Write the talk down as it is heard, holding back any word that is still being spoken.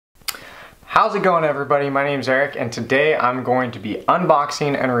How's it going, everybody? My name's Eric, and today I'm going to be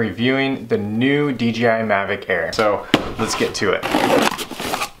unboxing and reviewing the new DJI Mavic Air. So let's get to it.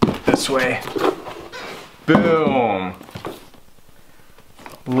 This way. Boom!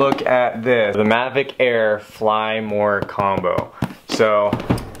 Look at this. The Mavic Air Fly More combo. So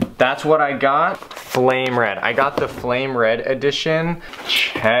that's what I got. Flame red. I got the flame red edition.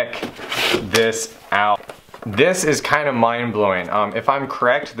 Check this out. This is kind of mind-blowing. If I'm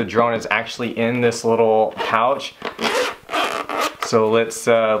correct, the drone is actually in this little pouch. So let's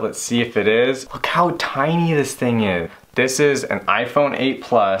see if it is. Look how tiny this thing is. This is an iPhone 8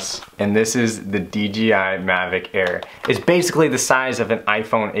 Plus, and this is the DJI Mavic Air. It's basically the size of an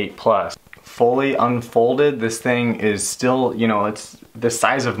iPhone 8 Plus. Fully unfolded, this thing is still, you know, it's the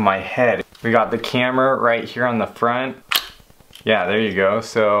size of my head. We got the camera right here on the front. Yeah, there you go.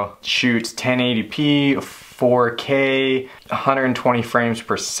 So shoots 1080p, 4K, 120 frames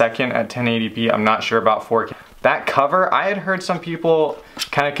per second at 1080p. I'm not sure about 4K. That cover, I had heard some people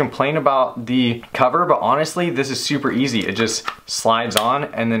kind of complain about the cover, but honestly, this is super easy. It just slides on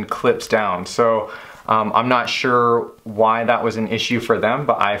and then clips down. So I'm not sure why that was an issue for them,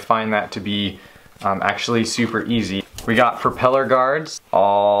 but I find that to be actually super easy. We got propeller guards,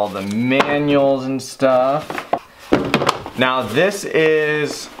 all the manuals and stuff. Now this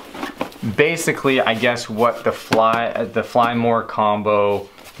is basically, I guess, what the Fly More combo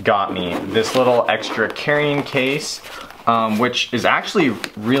got me. This little extra carrying case, which is actually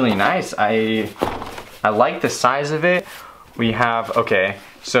really nice. I like the size of it. We have, okay,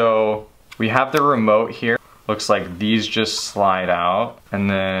 so we have the remote here. Looks like these just slide out, and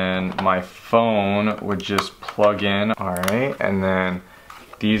then my phone would just plug in. All right, and then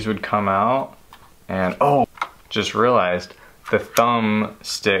these would come out, and oh, just realized the thumb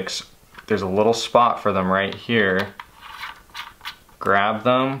sticks, there's a little spot for them right here. Grab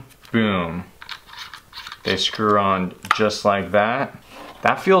them, boom. They screw on just like that.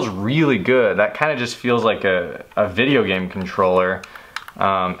 That feels really good. That kind of just feels like a video game controller.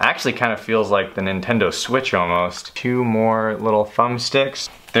 Actually kind of feels like the Nintendo Switch almost. Two more little thumbsticks.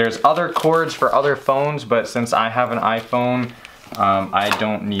 There's other cords for other phones, but since I have an iPhone, I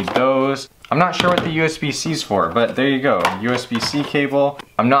don't need those. I'm not sure what the USB-C is for, but there you go, USB-C cable.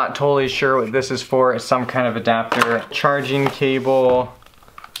 I'm not totally sure what this is for. It's some kind of adapter. Charging cable,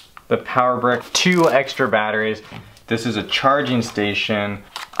 the power brick, 2 extra batteries. This is a charging station.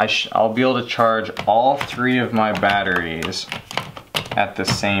 I'll be able to charge all 3 of my batteries at the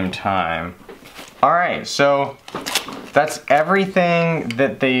same time. All right, so that's everything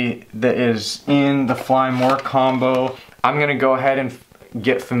that is in the Fly More combo. I'm gonna go ahead and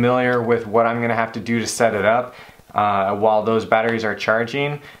get familiar with what I'm gonna have to do to set it up while those batteries are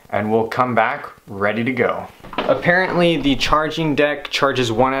charging, and we'll come back ready to go. Apparently the charging deck charges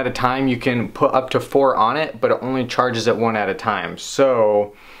 1 at a time. You can put up to 4 on it, but it only charges at 1 at a time.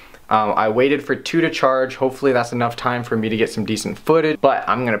 So I waited for 2 to charge. Hopefully that's enough time for me to get some decent footage, but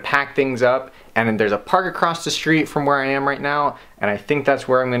I'm gonna pack things up, and then there's a park across the street from where I am right now, and I think that's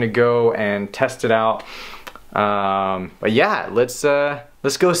where I'm gonna go and test it out. But yeah, let's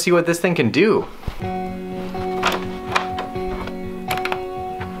go see what this thing can do.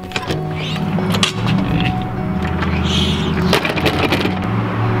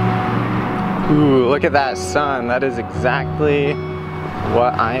 Ooh, look at that sun. That is exactly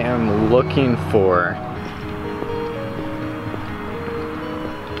what I am looking for.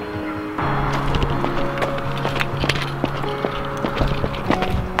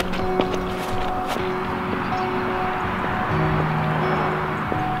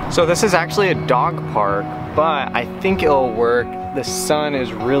 So this is actually a dog park, but I think it'll work. The sun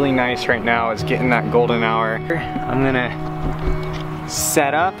is really nice right now. It's getting that golden hour. I'm gonna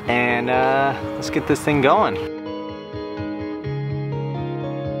set up and let's get this thing going.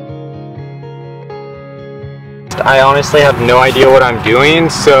 I honestly have no idea what I'm doing,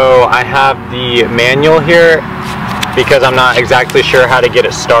 so I have the manual here because I'm not exactly sure how to get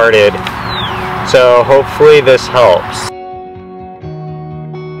it started. So hopefully this helps.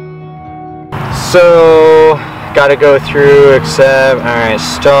 So, gotta go through, accept, alright,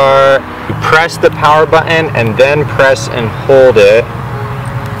 start. You press the power button and then press and hold it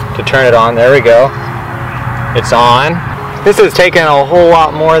to turn it on. There we go. It's on. This is taking a whole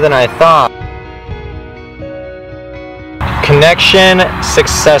lot more than I thought. Connection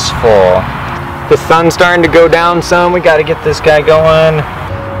successful. The sun's starting to go down some. We gotta get this guy going.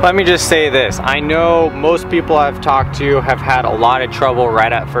 Let me just say this, I know most people I've talked to have had a lot of trouble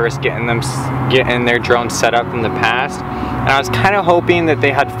right at first getting their drones set up in the past. and I was kind of hoping that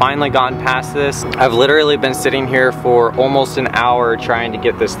they had finally gone past this. I've literally been sitting here for almost an hour trying to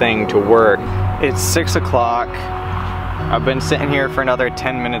get this thing to work. It's 6 o'clock. I've been sitting here for another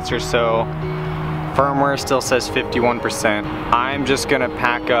 10 minutes or so. Firmware still says 51%. I'm just gonna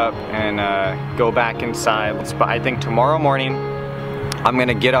pack up and go back inside. But I think tomorrow morning, I'm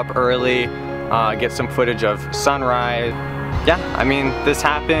gonna get up early, get some footage of sunrise. Yeah, I mean, this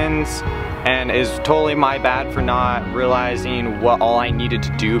happens and is totally my bad for not realizing what all I needed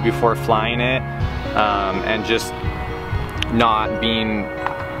to do before flying it, and just not being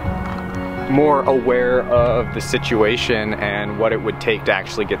more aware of the situation and what it would take to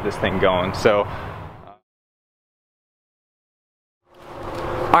actually get this thing going. So,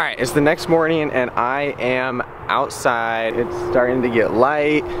 all right, it's the next morning and I am outside. It's starting to get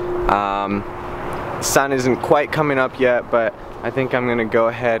light. Sun isn't quite coming up yet, but I think I'm gonna go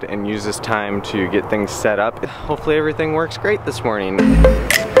ahead and use this time to get things set up. Hopefully everything works great this morning.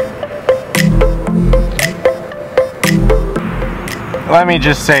 Let me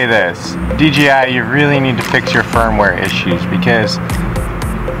just say this. DJI, you really need to fix your firmware issues, because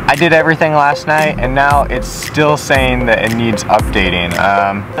I did everything last night and now it's still saying that it needs updating.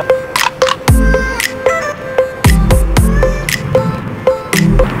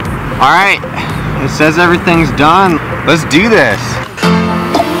 Alright, it says everything's done. Let's do this.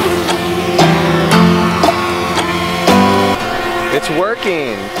 It's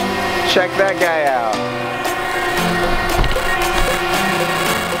working. Check that guy out.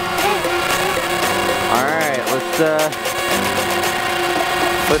 Alright,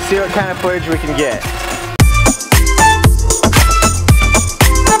 let's see what kind of footage we can get.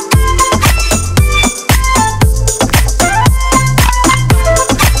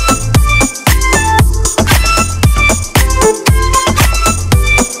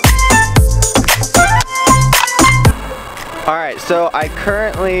 Alright, so I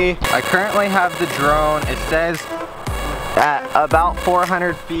currently have the drone. It says at about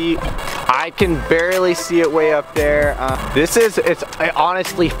 400 feet. I can barely see it way up there. It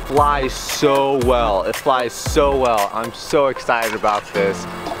honestly flies so well. It flies so well. I'm so excited about this.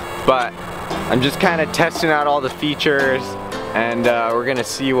 But I'm just kind of testing out all the features, and we're gonna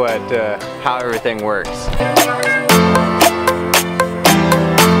see how everything works.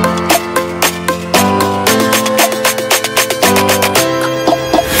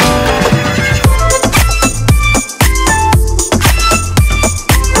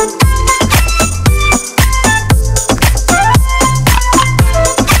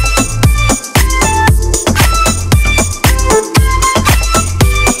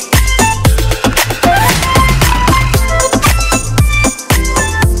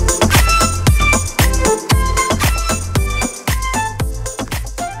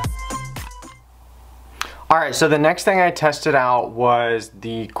 Alright, so the next thing I tested out was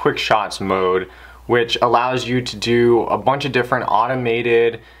the quick shots mode, which allows you to do a bunch of different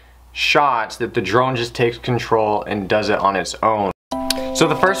automated shots that the drone just takes control and does it on its own. So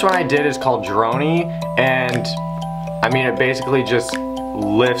the first one I did is called Droney, and I mean, it basically just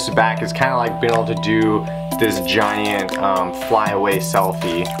lifts back. It's kind of like being able to do this giant flyaway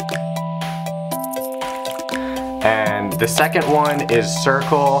selfie. And the second one is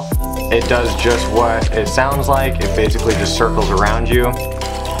Circle. It does just what it sounds like. It basically just circles around you.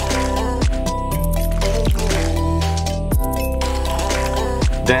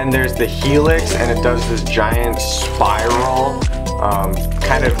 Then there's the Helix, and it does this giant spiral,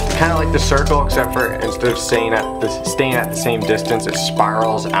 kind of like the Circle, except for instead of staying at the same distance, it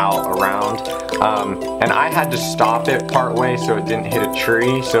spirals out around. And I had to stop it partway so it didn't hit a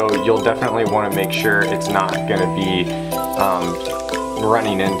tree. So you'll definitely want to make sure it's not going to be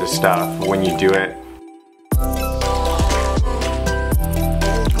running into stuff when you do it.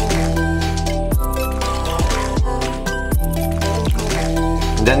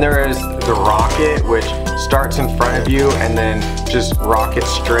 Then there is the rocket, which starts in front of you and then just rockets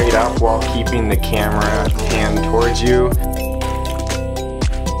straight up while keeping the camera pan towards you.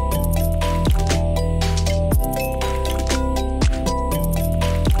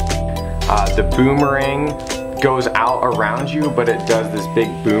 The boomerang goes out around you, but it does this big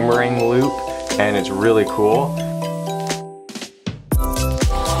boomerang loop, and it's really cool.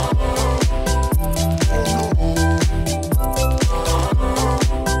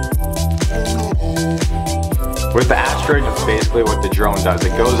 With the asteroid, it's basically what the drone does.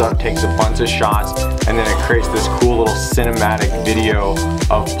 It goes up, takes a bunch of shots, and then it creates this cool little cinematic video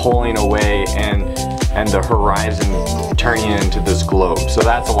of pulling away and the horizon turning into this globe. So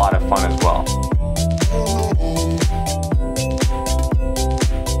that's a lot of fun as well.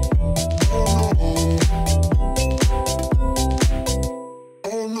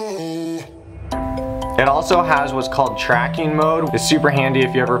 It also has what's called tracking mode. It's super handy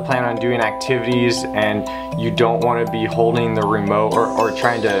if you ever plan on doing activities and you don't want to be holding the remote or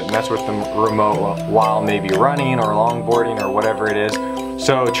trying to mess with the remote while maybe running or longboarding or whatever it is.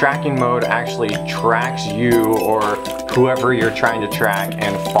 So tracking mode actually tracks you or whoever you're trying to track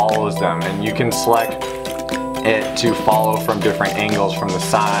and follows them, and you can select it to follow from different angles, from the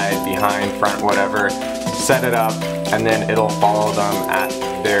side, behind, front, whatever. Set it up and then it'll follow them at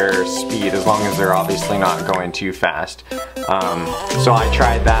their speed, as long as they're obviously not going too fast. So I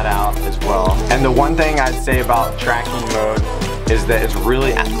tried that out as well. And the one thing I'd say about tracking mode is that it's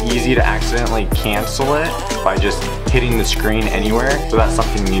really easy to accidentally cancel it by just hitting the screen anywhere. So that's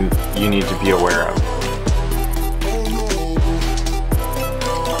something you need to be aware of.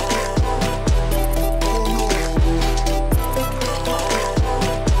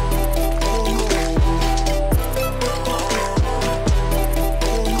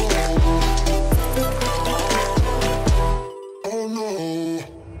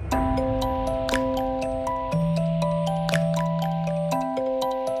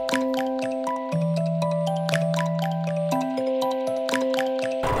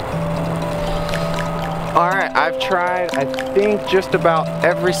 Alright, I've tried, I think, just about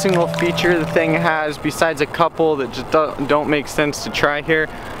every single feature the thing has, besides a couple that just don't make sense to try here.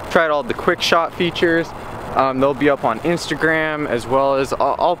 Tried all the quick shot features. They'll be up on Instagram, as well as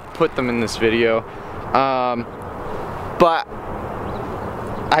I'll put them in this video. But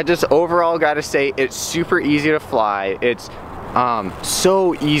I just overall gotta say, it's super easy to fly. It's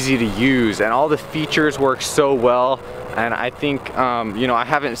so easy to use, and all the features work so well. And I think, you know, I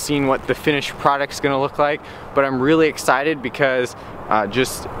haven't seen what the finished product's gonna look like, but I'm really excited because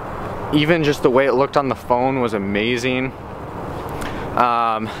even just the way it looked on the phone was amazing.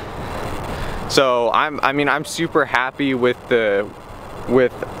 So I'm super happy with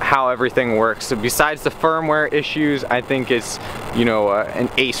how everything works. So besides the firmware issues, I think it's, you know, an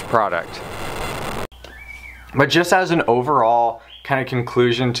ace product. But just as an overall kind of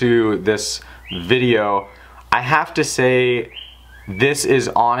conclusion to this video, I have to say this is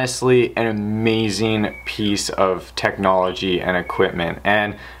honestly an amazing piece of technology and equipment.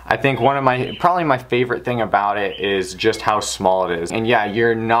 And I think probably my favorite thing about it is just how small it is. And yeah,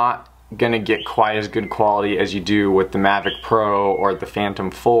 you're not gonna get quite as good quality as you do with the Mavic Pro or the Phantom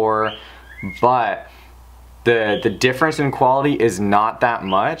 4, but the difference in quality is not that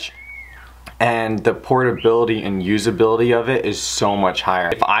much. And the portability and usability of it is so much higher.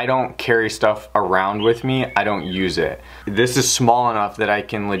 If I don't carry stuff around with me, I don't use it. This is small enough that I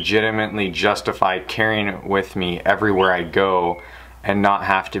can legitimately justify carrying it with me everywhere I go and not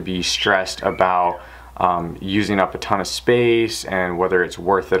have to be stressed about using up a ton of space and whether it's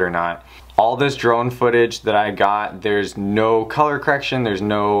worth it or not. All this drone footage that I got, there's no color correction, there's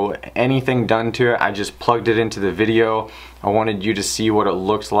no anything done to it. I just plugged it into the video. I wanted you to see what it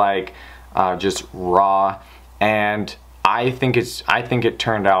looks like. Just raw, and I think it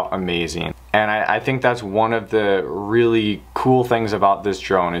turned out amazing. And I think that's one of the really cool things about this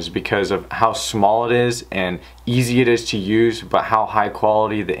drone, is because of how small it is and easy it is to use, but how high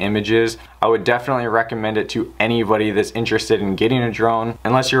quality the image is. I would definitely recommend it to anybody that's interested in getting a drone,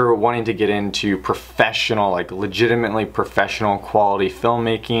 unless you're wanting to get into professional, like legitimately professional quality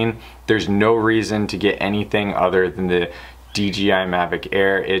filmmaking. There's no reason to get anything other than the DJI Mavic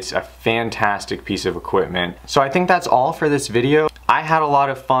Air. It's a fantastic piece of equipment. So I think that's all for this video. I had a lot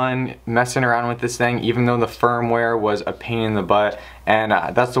of fun messing around with this thing, even though the firmware was a pain in the butt. And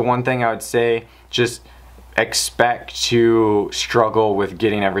that's the one thing I would say, just expect to struggle with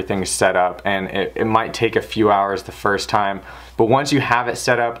getting everything set up, and it might take a few hours the first time, but once you have it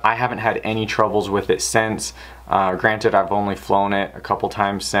set up, I haven't had any troubles with it since. Granted, I've only flown it a couple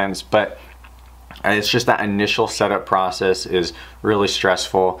times since, but it's just that initial setup process is really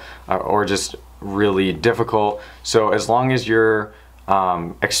stressful or just really difficult. So as long as you're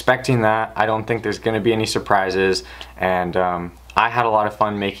expecting that, I don't think there's going to be any surprises. And I had a lot of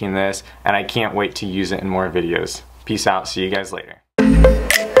fun making this, and I can't wait to use it in more videos. Peace out. See you guys later.